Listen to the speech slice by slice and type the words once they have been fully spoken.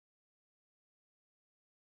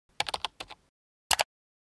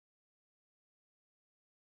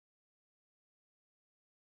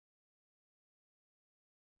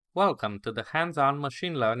Welcome to the Hands-on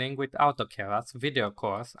Machine Learning with Auto-Keras video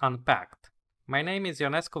course Unpacked. My name is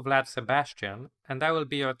Ionescu Vlad Sebastian, and I will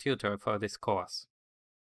be your tutor for this course.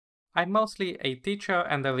 I'm mostly a teacher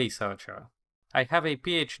and a researcher. I have a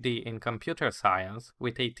PhD in computer science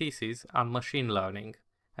with a thesis on machine learning,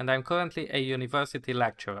 and I'm currently a university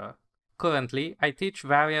lecturer. Currently, I teach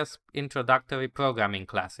various introductory programming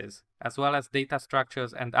classes, as well as data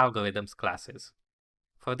structures and algorithms classes.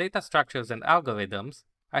 For data structures and algorithms,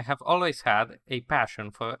 I have always had a passion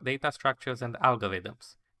for data structures and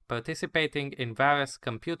algorithms, participating in various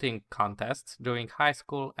computing contests during high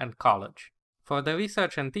school and college. For the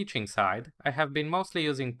research and teaching side, I have been mostly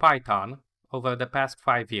using Python over the past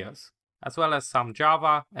 5 years, as well as some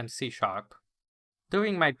Java and C#.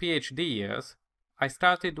 During my PhD years, I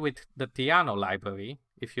started with the Tiano library,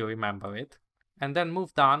 if you remember it, and then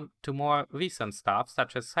moved on to more recent stuff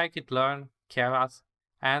such as scikit-learn, Keras,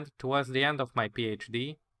 and towards the end of my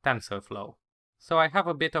PhD, TensorFlow. So I have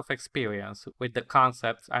a bit of experience with the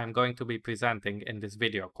concepts I am going to be presenting in this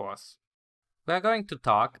video course. We are going to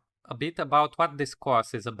talk a bit about what this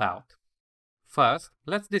course is about. First,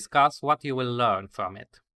 let's discuss what you will learn from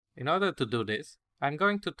it. In order to do this, I'm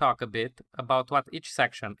going to talk a bit about what each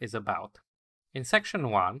section is about. In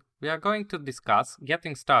section 1, we are going to discuss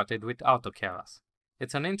getting started with Auto-Keras.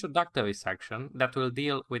 It's an introductory section that will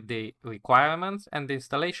deal with the requirements and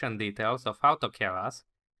installation details of Auto-Keras,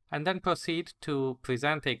 and then proceed to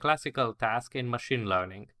present a classical task in machine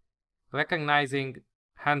learning, recognizing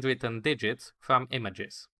handwritten digits from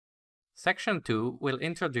images. Section 2 will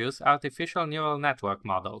introduce artificial neural network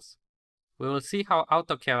models. We will see how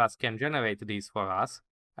Auto-Keras can generate these for us,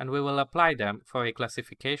 and we will apply them for a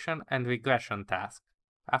classification and regression task,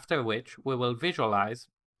 after which we will visualize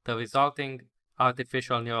the resulting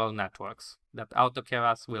artificial neural networks that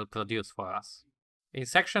Auto-Keras will produce for us. In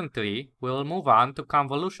section 3, we will move on to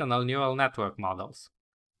convolutional neural network models.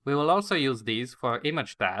 We will also use these for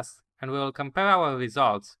image tasks, and we will compare our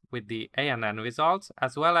results with the ANN results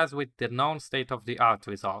as well as with the known state-of-the-art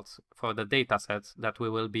results for the datasets that we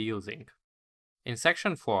will be using. In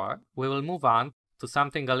section 4, we will move on to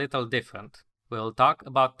something a little different. We will talk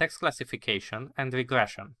about text classification and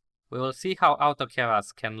regression. We will see how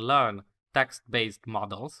Auto-Keras can learn text-based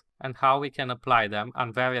models and how we can apply them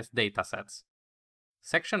on various datasets.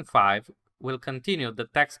 Section 5 will continue the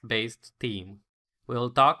text-based theme. We will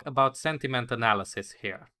talk about sentiment analysis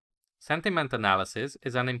here. Sentiment analysis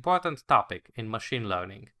is an important topic in machine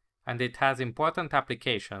learning, and it has important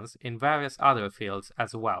applications in various other fields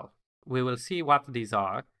as well. We will see what these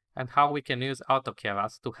are and how we can use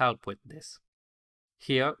Auto-Keras to help with this.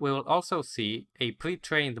 Here, we will also see a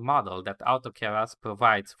pre-trained model that Auto-Keras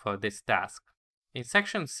provides for this task. In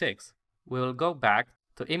section 6, we will go back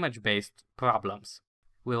to image-based problems.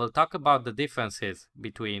 We will talk about the differences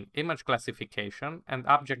between image classification and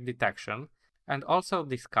object detection, and also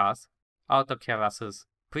discuss Auto-Keras's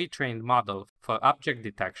pre-trained model for object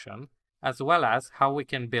detection, as well as how we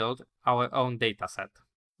can build our own dataset.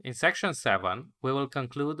 In section 7, we will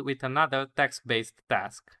conclude with another text-based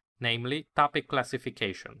task, namely topic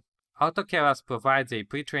classification. Auto-Keras provides a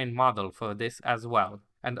pre-trained model for this as well,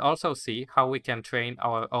 and also see how we can train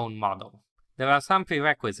our own model. There are some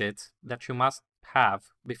prerequisites that you must have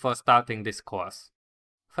before starting this course.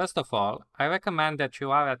 First of all, I recommend that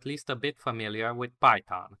you are at least a bit familiar with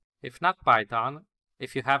Python. If not Python,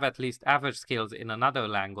 if you have at least average skills in another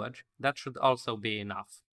language, that should also be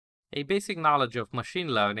enough. A basic knowledge of machine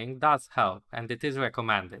learning does help, and it is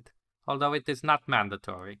recommended, although it is not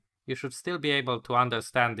mandatory. You should still be able to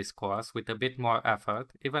understand this course with a bit more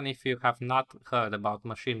effort, even if you have not heard about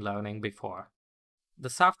machine learning before. The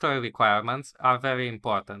software requirements are very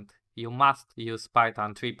important. You must use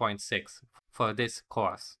Python 3.6 for this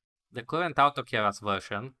course. The current Auto-Keras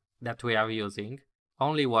version that we are using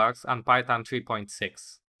only works on Python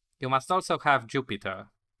 3.6. You must also have Jupyter.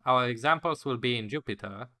 Our examples will be in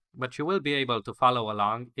Jupyter, but you will be able to follow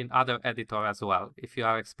along in other editor as well if you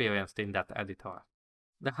are experienced in that editor.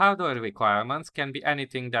 The hardware requirements can be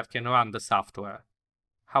anything that can run the software.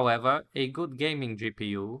 However, a good gaming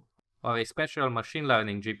GPU or a special machine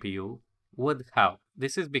learning GPU would help.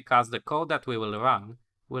 This is because the code that we will run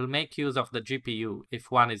will make use of the GPU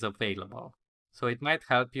if one is available. So it might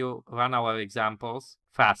help you run our examples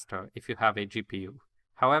faster if you have a GPU.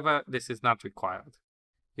 However, this is not required.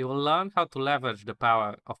 You will learn how to leverage the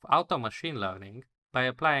power of auto machine learning by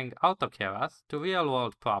applying Auto-Keras to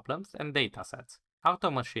real-world problems and datasets.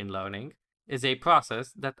 Auto machine learning is a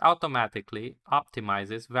process that automatically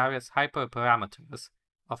optimizes various hyperparameters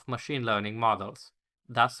of machine learning models,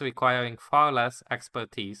 thus requiring far less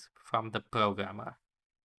expertise from the programmer.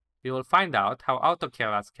 You will find out how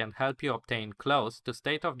Auto-Keras can help you obtain close to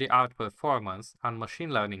state-of-the-art performance on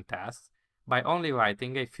machine learning tasks by only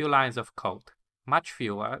writing a few lines of code, much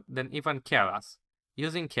fewer than even Keras.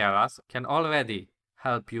 Using Keras can already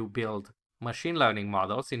help you build machine learning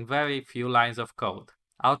models in very few lines of code.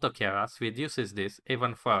 Auto-Keras reduces this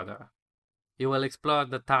even further. You will explore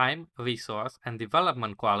the time, resource, and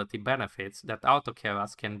development quality benefits that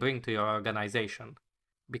Auto-Keras can bring to your organization,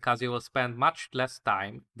 because you will spend much less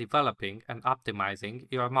time developing and optimizing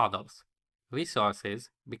your models. Resources,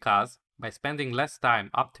 because by spending less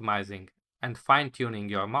time optimizing and fine-tuning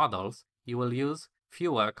your models, you will use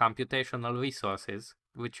fewer computational resources,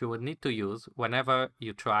 which you would need to use whenever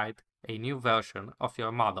you tried a new version of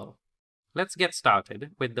your model. Let's get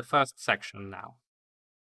started with the first section now.